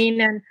what I mean?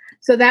 And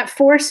so that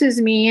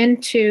forces me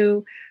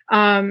into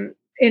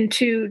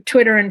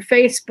Twitter and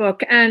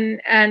Facebook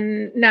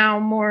and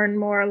now more and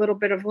more a little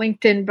bit of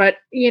LinkedIn. But,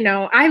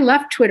 I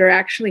left Twitter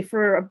actually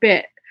for a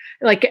bit.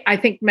 Like I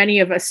think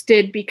many of us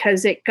did,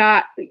 because it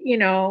got,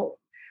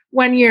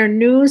 when your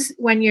news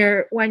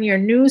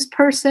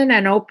person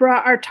and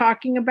Oprah are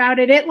talking about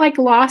it, it like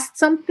lost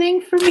something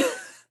for me.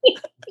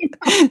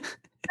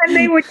 And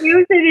they would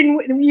use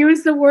it and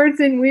use the words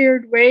in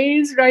weird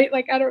ways, right?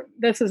 Like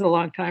this is a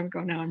long time ago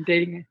now. I'm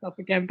dating myself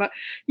again, but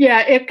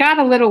yeah, it got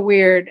a little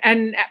weird.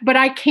 But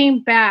I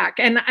came back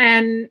and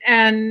now,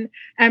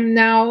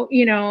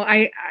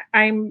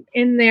 I'm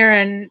in there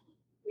and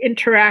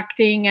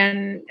interacting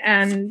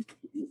and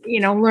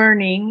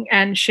learning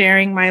and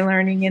sharing my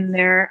learning in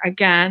there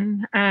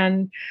again.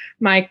 And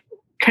my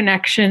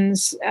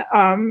connections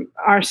are,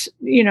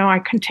 I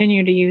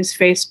continue to use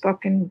Facebook,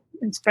 and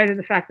in spite of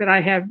the fact that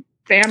I have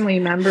family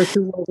members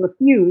who will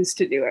refuse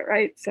to do it,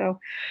 right? So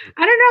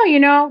I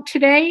don't know,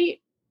 today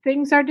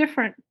things are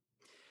different.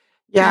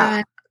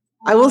 Yeah.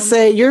 I will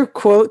say your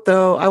quote,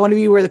 though, I want to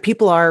be where the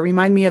people are,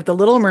 remind me of the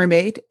Little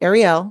Mermaid,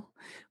 Ariel,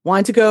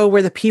 wanted to go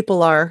where the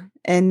people are.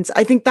 And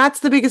I think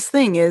that's the biggest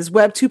thing is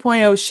Web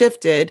 2.0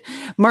 shifted.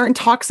 Martin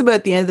talks about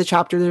at the end of the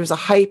chapter, there's a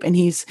hype and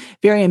he's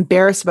very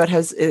embarrassed about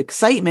his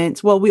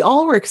excitement. Well, we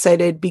all were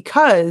excited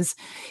because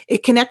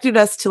it connected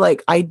us to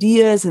like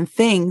ideas and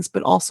things,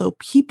 but also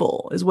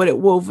people is what it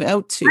wove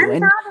out to.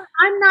 I'm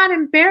not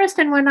embarrassed.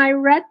 And when I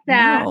read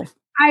that,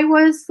 I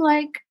was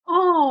like,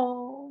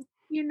 oh,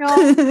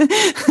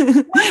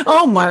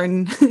 oh,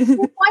 Martin. It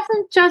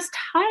wasn't just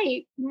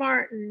hype,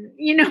 Martin.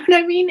 You know what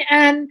I mean?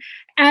 And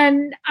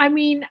I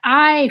mean,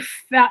 I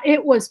felt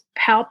it was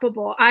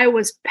palpable. I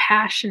was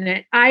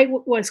passionate. I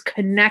was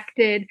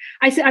connected.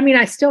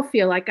 I still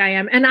feel like I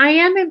am, and I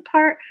am in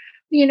part,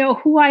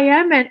 who I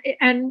am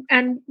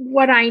and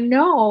what I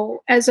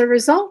know as a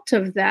result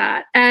of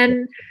that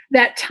and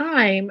that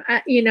time,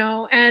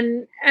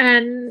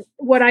 and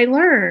what I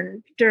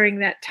learned during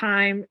that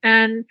time.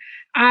 And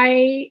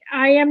I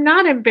am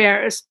not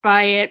embarrassed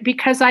by it,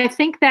 because I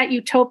think that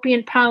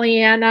utopian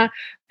Pollyanna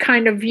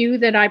kind of view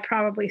that I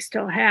probably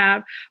still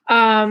have,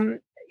 I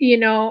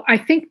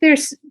think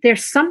there's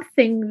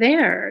something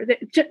there that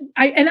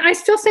I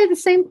still say the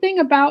same thing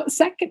about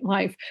Second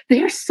Life.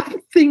 There's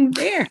something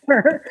there.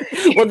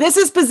 Well, this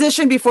is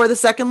positioned before the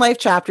Second Life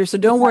chapter, so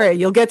don't worry.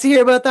 You'll get to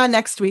hear about that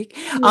next week.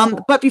 Yeah.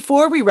 But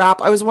before we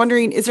wrap, I was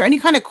wondering, is there any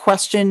kind of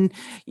question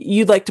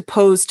you'd like to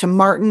pose to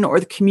Martin or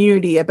the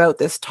community about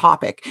this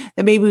topic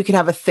that maybe we could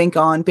have a think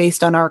on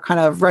based on our kind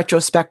of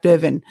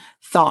retrospective and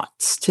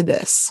thoughts to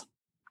this?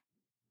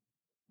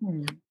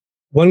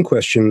 One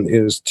question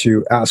is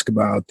to ask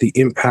about the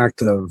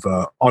impact of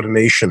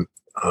automation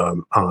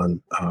on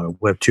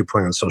Web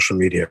 2.0 and social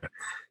media.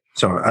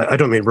 So I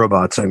don't mean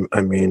robots,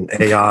 I mean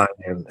AI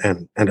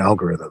and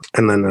algorithms.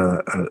 And then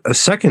a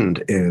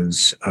second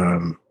is,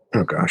 oh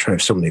gosh, I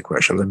have so many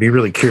questions. I'd be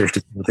really curious to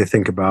see what they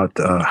think about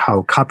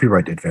how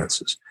copyright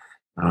advances.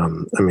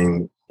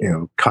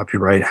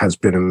 Copyright has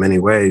been in many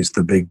ways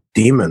the big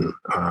demon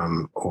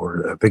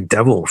or a big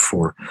devil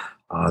for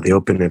the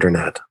open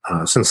internet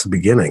since the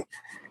beginning.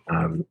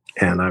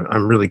 And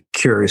I'm really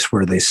curious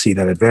where they see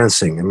that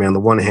advancing. I mean, on the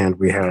one hand,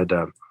 we had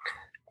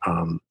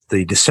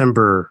the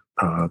December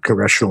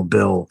congressional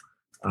bill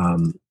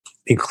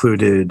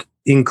included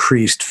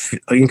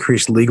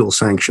increased legal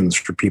sanctions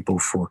for people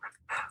for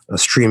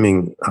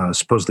streaming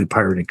supposedly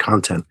pirated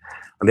content.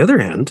 On the other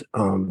hand,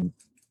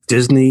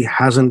 Disney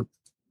hasn't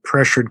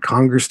pressured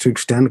Congress to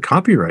extend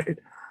copyright,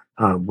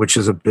 which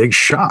is a big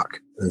shock,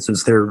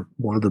 since they're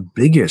one of the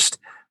biggest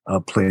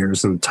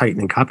players in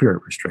tightening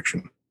copyright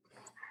restriction.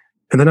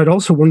 And then I'd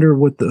also wonder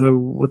what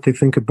they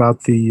think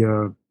about the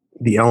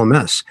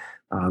LMS.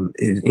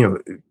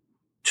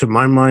 To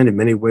my mind, in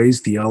many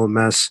ways, the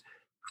LMS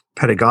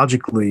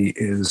pedagogically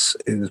is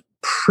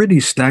pretty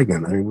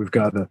stagnant. I mean, we've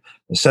got a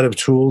set of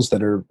tools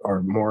that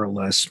are more or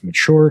less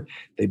mature.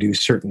 They do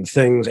certain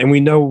things. And we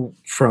know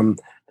from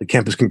the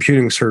Campus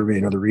Computing Survey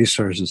and other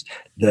resources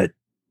that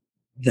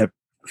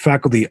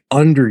faculty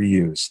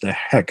underuse the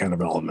heck out of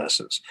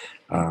LMSs,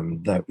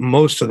 that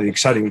most of the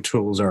exciting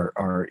tools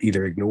are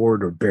either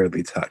ignored or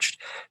barely touched.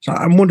 So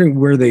I'm wondering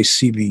where they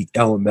see the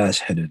LMS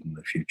headed in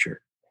the future.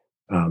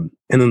 And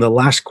then the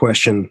last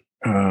question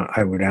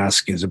I would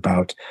ask is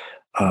about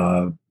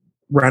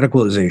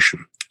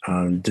radicalization.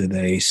 Do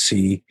they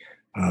see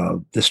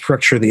the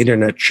structure of the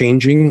internet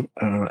changing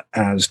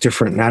as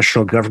different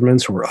national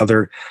governments or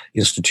other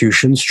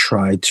institutions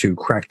try to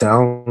crack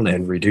down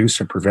and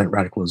reduce or prevent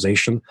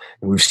radicalization?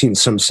 And we've seen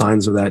some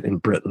signs of that in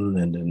Britain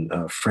and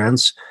in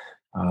France.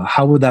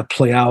 How would that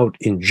play out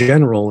in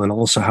general, and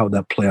also how would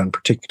that play out in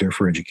particular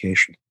for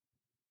education?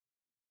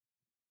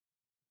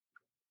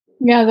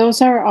 Yeah,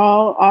 those are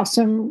all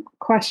awesome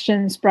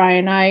questions,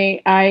 Brian.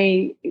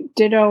 I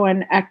ditto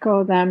and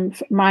echo them.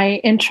 My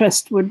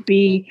interest would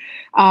be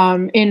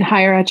in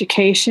higher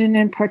education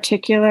in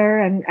particular,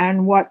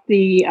 and what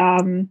the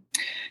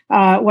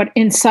what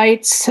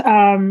insights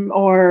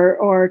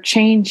or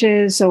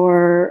changes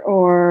or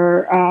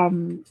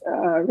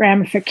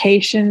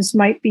ramifications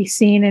might be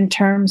seen in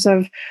terms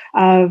of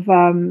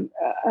the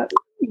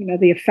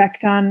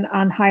effect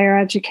on higher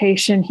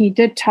education. He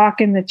did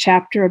talk in the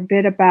chapter a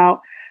bit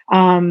about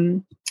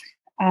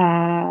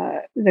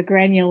the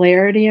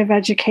granularity of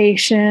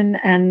education,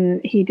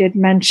 and he did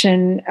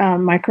mention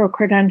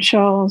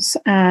micro-credentials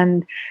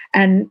and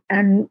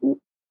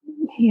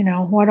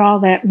what all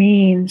that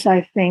means.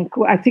 I think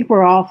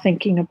we're all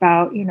thinking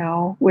about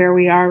where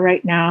we are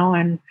right now,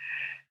 and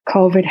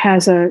COVID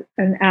has an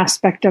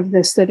aspect of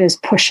this that is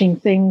pushing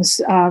things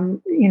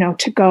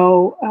to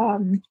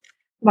go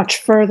much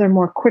further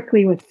more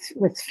quickly with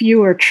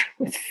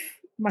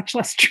much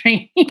less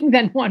training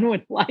than one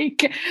would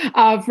like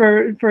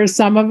for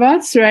some of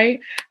us, right?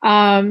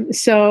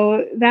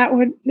 So that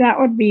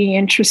would be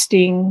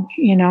interesting,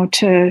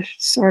 to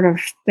sort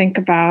of think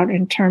about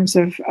in terms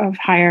of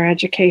higher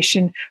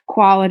education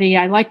quality.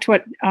 I liked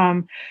what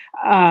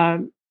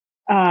Brian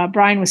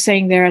was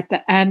saying there at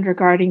the end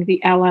regarding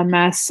the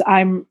LMS.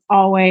 I'm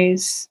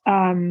always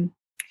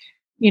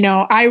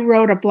I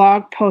wrote a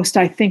blog post,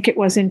 I think it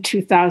was in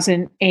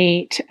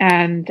 2008,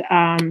 and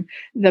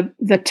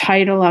the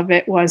title of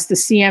it was "The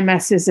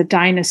CMS is a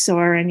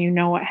Dinosaur, and you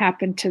know what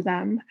happened to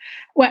them."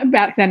 Well,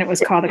 back then it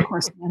was called a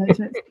course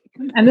management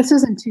system, and this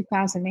was in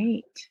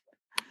 2008.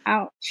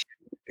 Ouch.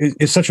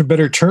 It's such a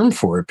better term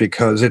for it,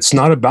 because it's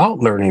not about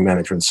learning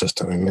management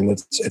system. I mean,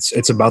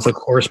 it's about the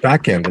course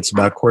backend. It's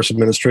about course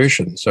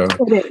administration. So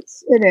it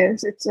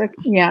is. It's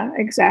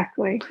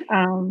exactly.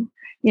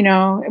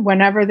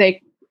 Whenever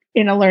they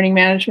in a learning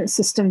management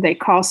system, they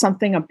call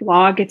something a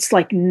blog, it's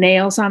like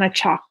nails on a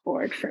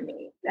chalkboard for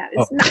me. That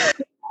is not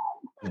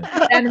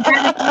and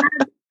that is not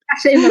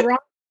actually in the wrong.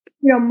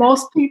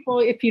 Most people,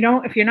 if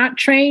you're not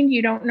trained,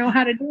 you don't know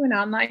how to do an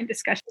online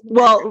discussion.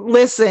 Well,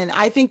 listen,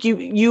 I think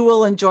you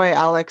will enjoy,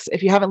 Alex,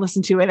 if you haven't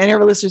listened to it. And any of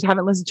our listeners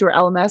haven't listened to our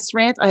LMS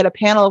rant. I had a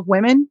panel of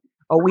women.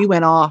 We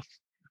went off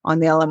on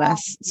the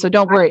LMS. So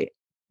don't worry.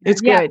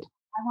 It's good.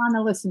 I want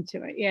to listen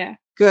to it. Yeah.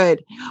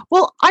 Good.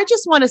 Well, I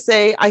just want to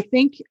say, I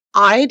think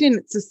I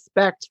didn't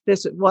suspect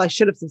this. Well, I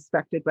should have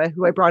suspected by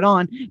who I brought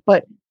on,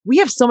 but we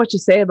have so much to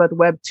say about the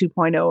Web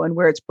 2.0 and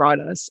where it's brought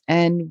us.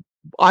 And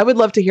I would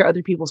love to hear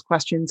other people's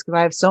questions, because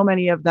I have so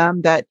many of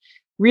them that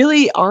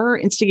really are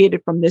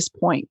instigated from this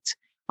point,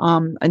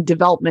 and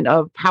development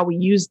of how we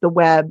use the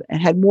web and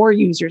had more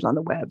users on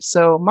the web.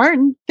 So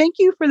Martin, thank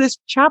you for this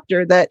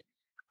chapter that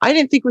I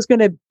didn't think was going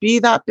to be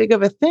that big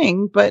of a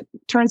thing, but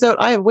turns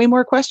out I have way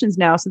more questions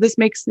now. So this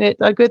makes it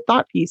a good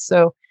thought piece.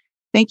 So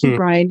thank you,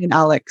 Brian and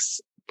Alex,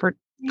 for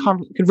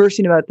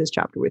conversing about this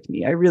chapter with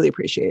me. I really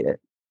appreciate it.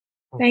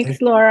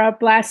 Thanks, Laura.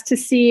 Blessed to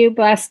see you.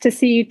 Blessed to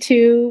see you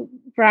too,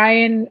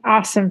 Brian.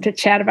 Awesome to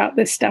chat about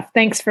this stuff.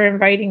 Thanks for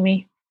inviting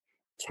me.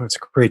 It's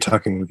great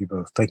talking with you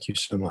both. Thank you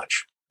so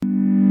much.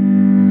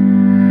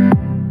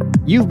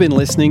 You've been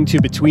listening to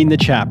Between the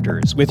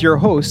Chapters with your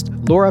host,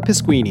 Laura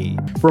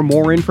Pasquini. For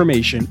more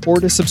information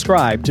or to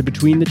subscribe to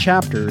Between the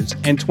Chapters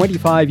and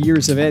 25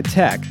 Years of Ed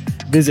Tech,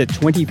 visit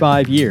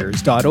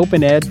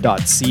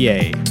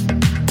 25years.opened.ca.